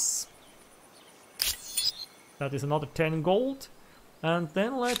 yes. That is another 10 gold. And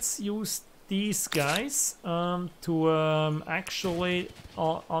then let's use these guys to actually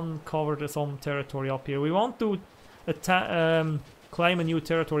uncover some territory up here. We want to claim a new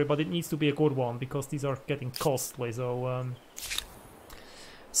territory, but it needs to be a good one, because these are getting costly.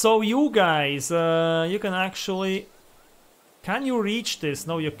 So you guys, you can actually... Can you reach this?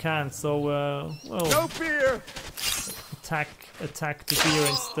 No, you can't. So, well... No fear! Attack the deer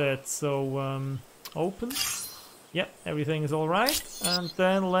instead. So, open. Yep, everything is alright. And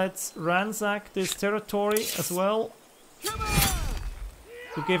then let's ransack this territory as well.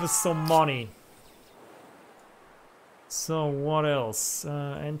 To give us some money. So, what else?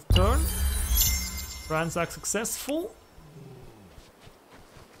 End turn. Ransack successful.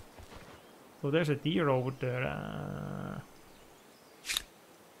 So, there's a deer over there.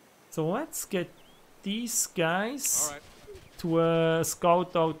 So, let's get these guys to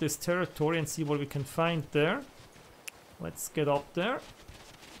scout out this territory and see what we can find there. Let's get up there.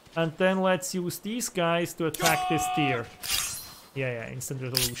 And then let's use these guys to attack this deer. Yeah, instant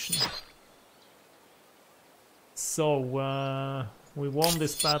resolution. So, we won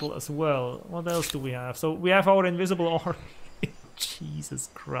this battle as well. What else do we have? So, we have our invisible army. Jesus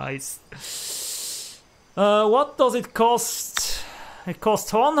Christ. What does it cost? It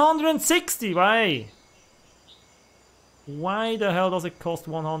costs 160, why? Why the hell does it cost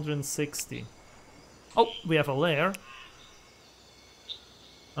 160? Oh, we have a lair.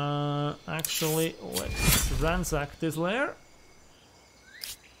 Actually, let's ransack this lair.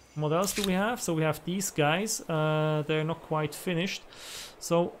 What else do we have? So we have these guys. They're not quite finished.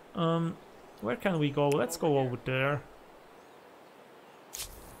 So, where can we go? Let's go over there.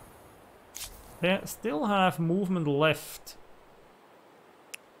 They still have movement left.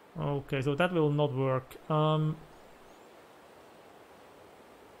 Okay, so that will not work. So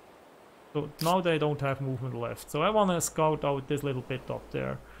now they don't have movement left. So I want to scout out this little bit up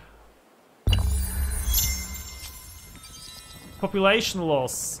there. Population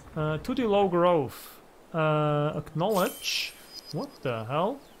loss. To the low growth. Acknowledge. What the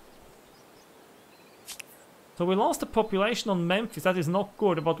hell? So we lost the population on Memphis. That is not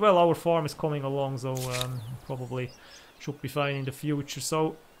good. But well, our farm is coming along, so probably should be fine in the future.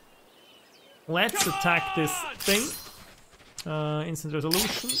 So let's attack this thing. Instant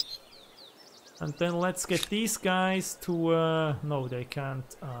resolution. And then let's get these guys to... no, they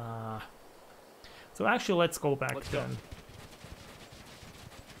can't. So actually, let's go back then.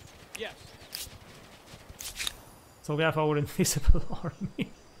 Yes. So we have our invisible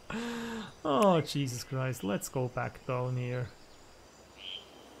army. Oh, Jesus Christ. Let's go back down here.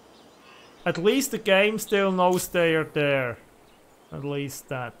 At least the game still knows they are there. At least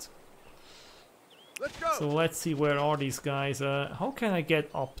that. Let's go. So let's see, where are these guys? How can I get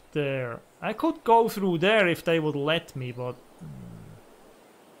up there? I could go through there if they would let me, but...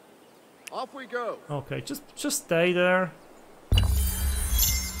 Off we go. Okay, just stay there.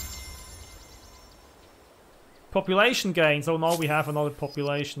 Population gain, so now we have another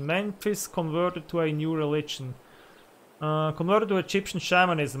population. Memphis converted to a new religion. Converted to Egyptian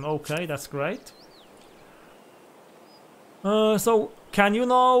shamanism. Okay, that's great. So, can you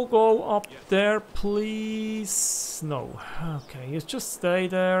now go up there, please? No. Okay, you just stay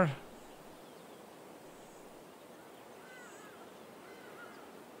there.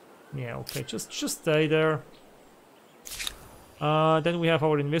 Yeah, okay, just stay there. Then we have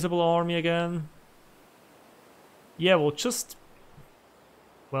our invisible army again. Yeah, we'll just...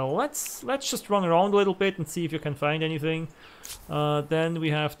 Well, let's just run around a little bit and see if you can find anything. Then we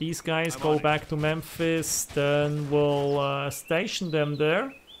have these guys go back to Memphis. Then we'll station them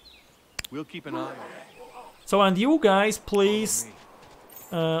there. We'll keep an eye on it. So, and you guys, please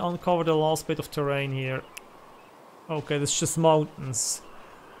uncover the last bit of terrain here. Okay, there's just mountains.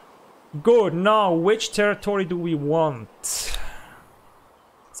 Good. Now, which territory do we want?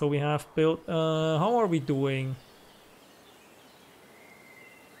 So we have built... how are we doing?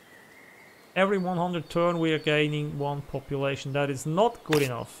 Every 100 turn we are gaining 1 population. That is not good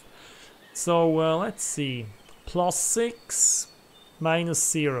enough. So let's see. +6,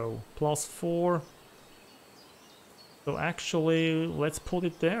 -0, +4. So actually, let's put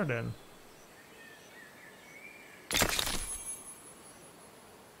it there then.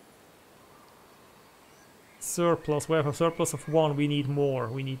 Surplus. We have a surplus of 1. We need more.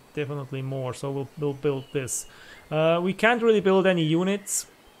 We need definitely more. So we'll build this. We can't really build any units.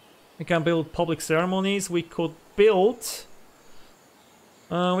 We can build public ceremonies. We could build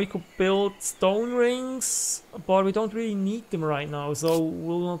stone rings, but we don't really need them right now, so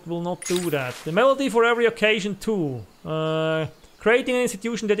we'll not do that. The melody for every occasion too. Creating an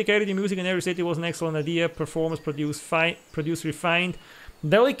institution dedicated to music in every city was an excellent idea. Performers produce refined,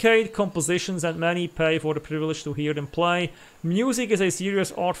 delicate compositions, and many pay for the privilege to hear them play. Music is a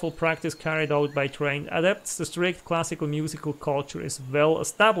serious artful practice carried out by trained adepts. The strict classical musical culture is well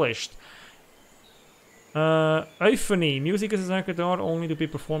established. Euphony. Music is a sacred art only to be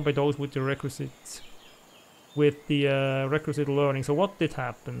performed by those with the requisite learning. So what did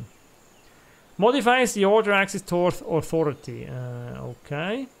happen? Modifies the order axis toward authority.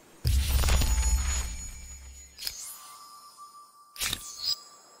 Okay.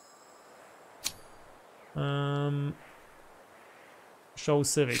 Show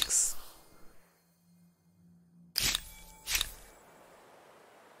civics.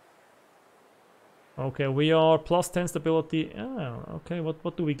 Okay, we are +10 stability. Oh, okay,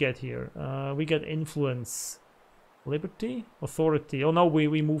 what do we get here? We get influence, liberty, authority. Oh no,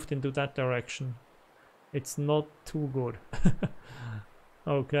 we moved into that direction. It's not too good.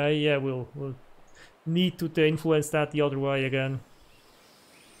 Okay, yeah, we'll need to influence that the other way again.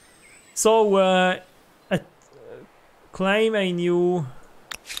 So claim a new.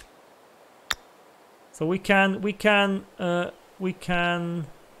 So we can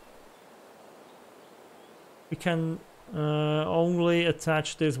only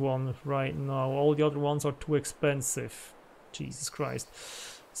attach this one right now. All the other ones are too expensive. Jesus Christ.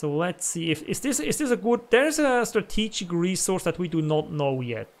 So let's see if is this a good. There's a strategic resource that we do not know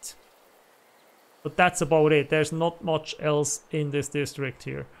yet. But that's about it. There's not much else in this district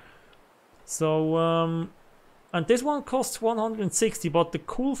here. So and this one costs 160, but the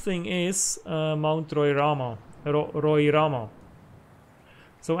cool thing is Mount Roraima.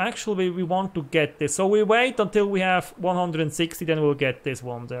 So actually we want to get this. So we wait until we have 160, then we'll get this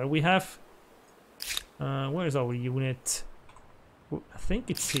one there. We have... where's our unit? I think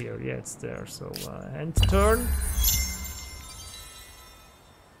it's here. Yeah, it's there. So end turn.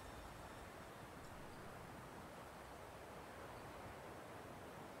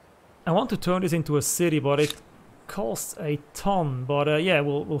 I want to turn this into a city, but it costs a ton. But yeah,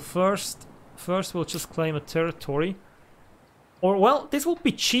 we'll first we'll just claim a territory. Or, well, this would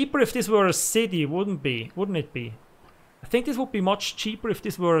be cheaper if this were a city, wouldn't it be? I think this would be much cheaper if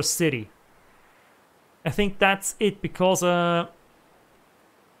this were a city. I think that's it, because, yeah,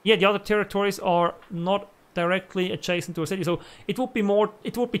 the other territories are not directly adjacent to a city. So it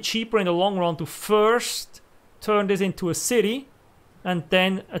would be cheaper in the long run to first turn this into a city and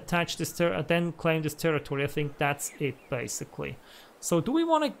then attach this then claim this territory. I think that's it basically. So do we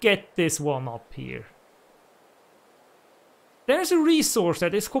want to get this one up here? There's a resource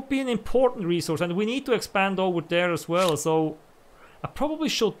there. This could be an important resource, and we need to expand over there as well. So I probably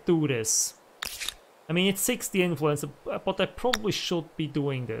should do this. I mean, it's 60 influence, but I probably should be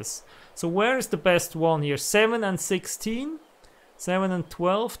doing this. So where is the best one here? 7 and 16, 7 and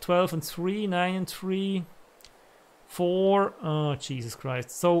 12, 12 and 3, 9 and 3, 4. Oh, Jesus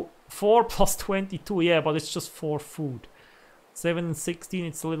Christ. So 4 plus 22, yeah, but it's just 4 food. 7 and 16,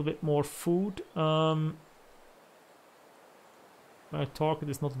 it's a little bit more food. My target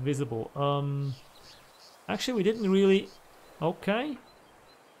is not visible. Actually, we didn't really... Okay.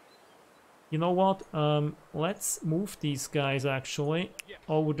 You know what? Let's move these guys actually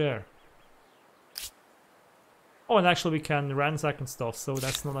over there. Oh, and actually we can ransack and stuff, so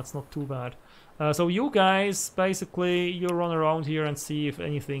that's not too bad. So you guys, basically, you run around here and see if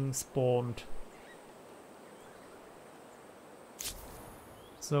anything spawned.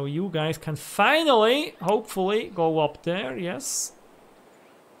 So you guys can finally, hopefully, go up there, yes.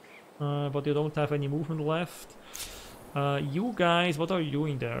 But you don't have any movement left. You guys, what are you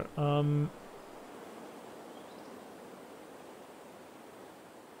doing there?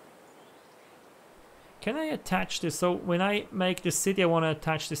 Can I attach this? So when I make this city, I want to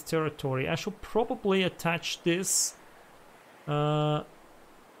attach this territory. I should probably attach this. So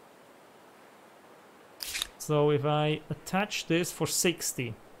if I attach this for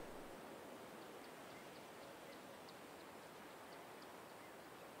 60.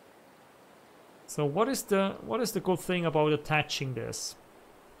 So what is the good thing about attaching this?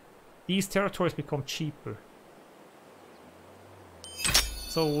 These territories become cheaper.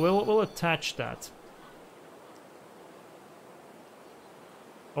 So we'll attach that.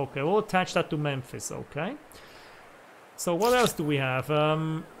 Okay, we'll attach that to Memphis, okay. So what else do we have?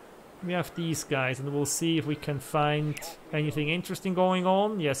 We have these guys, and we'll see if we can find anything interesting going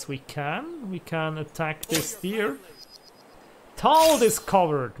on. Yes, we can. We can attack this here. Tall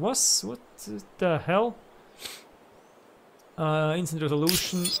discovered! What the hell? Instant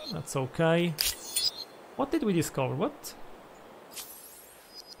resolution, that's okay. What did we discover? What?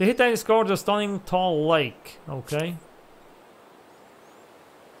 The hit I discovered a stunning tall lake. Okay.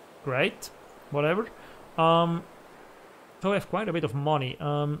 Great. Whatever. So we have quite a bit of money.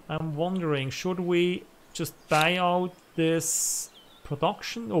 I'm wondering, should we just buy out this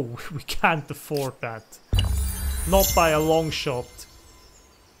production? Oh, we can't afford that. Not by a long shot.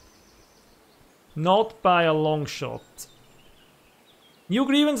 Not by a long shot. New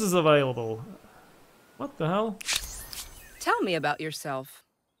grievances available. What the hell? Tell me about yourself.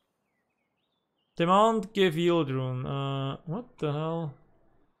 Demand give yield rune. What the hell?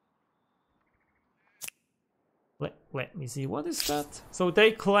 Let me see, what is that? So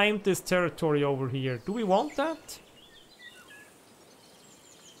they claimed this territory over here. Do we want that?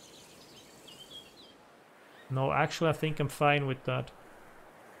 No, actually I think I'm fine with that.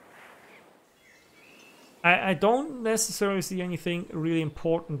 I don't necessarily see anything really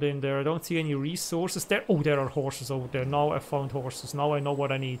important in there. I don't see any resources there. Oh, there are horses over there. Now I found horses. Now I know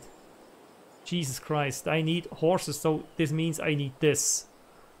what I need. Jesus Christ, I need horses, so this means I need this.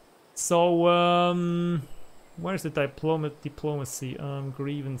 So, where's the diplomacy?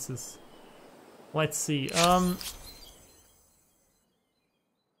 Grievances. Let's see. I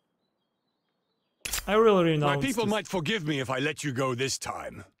really renounce My people this. might forgive me if I let you go this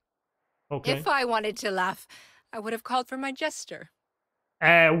time. Okay. If I wanted to laugh, I would have called for my jester.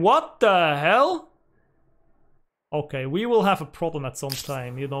 What the hell? Okay, we will have a problem at some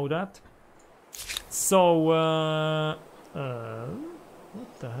time, you know that? So,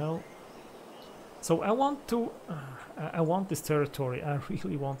 what the hell? So I want to... I want this territory. I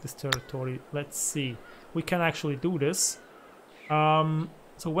really want this territory. Let's see. We can actually do this.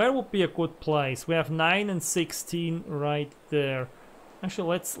 So where would be a good place? We have 9 and 16 right there.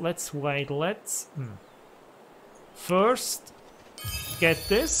 Actually, let's wait. Let's first get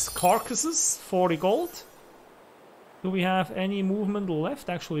this carcasses, 40 gold. Do we have any movement left?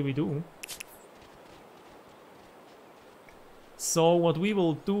 Actually, we do. So what we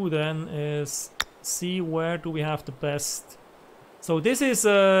will do then is see where do we have the best. So this is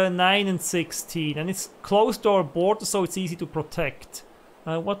 9 and 16, and it's close to our border, so it's easy to protect.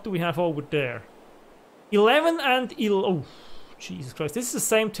 What do we have over there? 11 and 11. Oh, Jesus Christ! This is the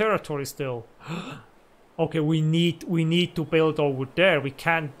same territory still. Okay, we need to build over there. We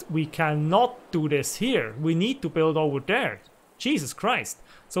cannot do this here. We need to build over there. Jesus Christ.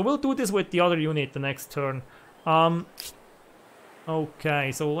 So we'll do this with the other unit the next turn.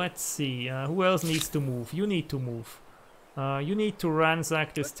 Okay, so let's see. Who else needs to move? You need to move. You need to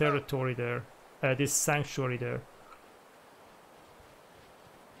ransack this territory there. This sanctuary there.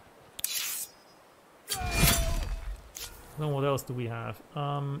 Then what else do we have?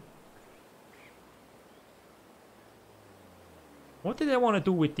 What did I want to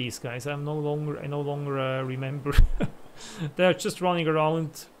do with these guys? I no longer remember. They're just running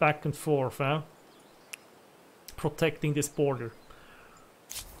around back and forth, huh? Protecting this border.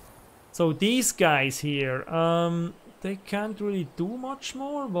 So these guys here, they can't really do much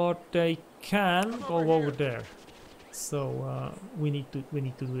more, but they can go over there. So we need to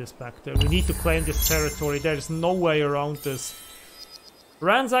do this back there. We need to claim this territory. There's no way around this.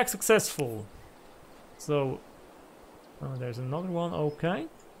 Ransack successful. So there's another one. Okay.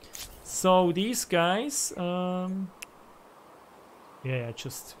 So these guys, yeah,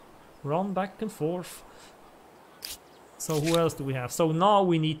 just run back and forth. So who else do we have? So now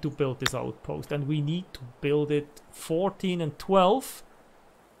we need to build this outpost, and we need to build it 14 and 12.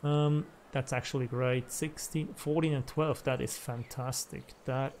 That's actually great. 16, 14 and 12. That is fantastic.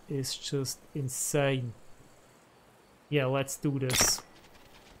 That is just insane. Yeah, let's do this.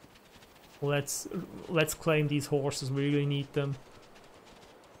 Let's claim these horses. We really need them.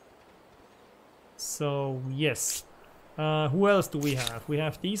 So yes. Who else do we have? We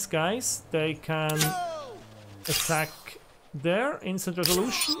have these guys. They can attack there. Instant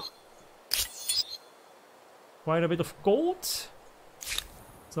resolution. Quite a bit of gold.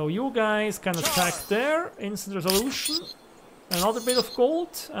 So you guys can attack there. Instant resolution. Another bit of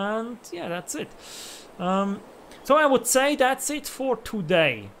gold. And yeah, that's it. So I would say that's it for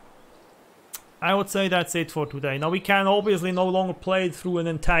today. Now we can obviously no longer play through an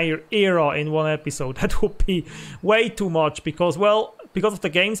entire era in one episode. That would be way too much because, well, because of the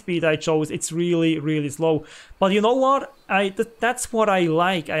game speed I chose, it's really, really slow. But you know what? That's what I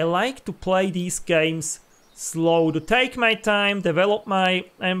like. I like to play these games slow, to take my time, develop my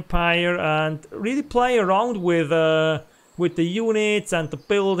empire, and really play around with the units and the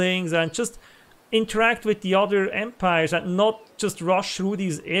buildings, and just interact with the other empires and not just rush through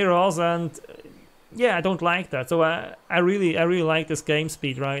these eras. And yeah, I don't like that. So I really like this game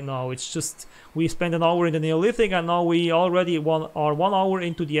speed right now. It's just, we spent an hour in the Neolithic, and now we already are 1 hour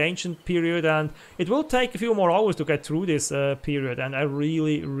into the ancient period, and it will take a few more hours to get through this period, and I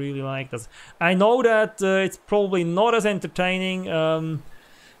really like this. I know that it's probably not as entertaining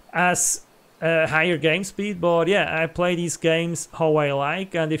as higher game speed, but yeah, I play these games how I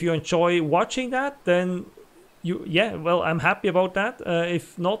like, and if you enjoy watching that, then well, I'm happy about that.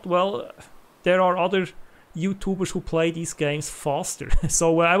 If not, well, there are other YouTubers who play these games faster.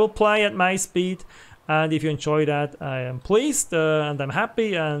 So I will play at my speed, and if you enjoy that, I am pleased and I'm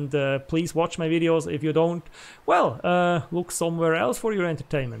happy, and please watch my videos. If you don't, well, look somewhere else for your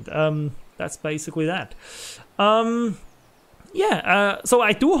entertainment. That's basically that. Yeah, so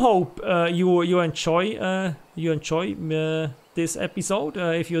I do hope you enjoy this episode.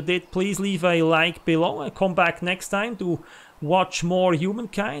 If you did, please leave a like below and come back next time to watch more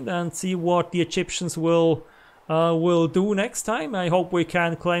Humankind and see what the Egyptians will do next time. I hope we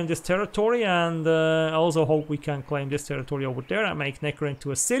can claim this territory, and I also hope we can claim this territory over there and make Necker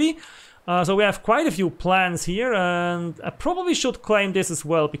into a city. So we have quite a few plans here, and I probably should claim this as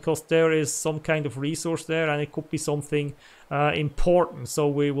well, because there is some kind of resource there, and it could be something important. So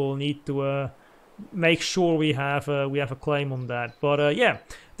we will need to make sure we have a claim on that. But yeah,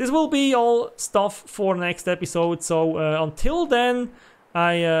 this will be all stuff for next episode. So until then,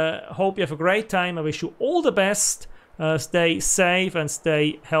 I hope you have a great time. I wish you all the best. Stay safe and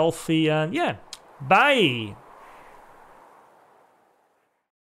stay healthy. And yeah, bye.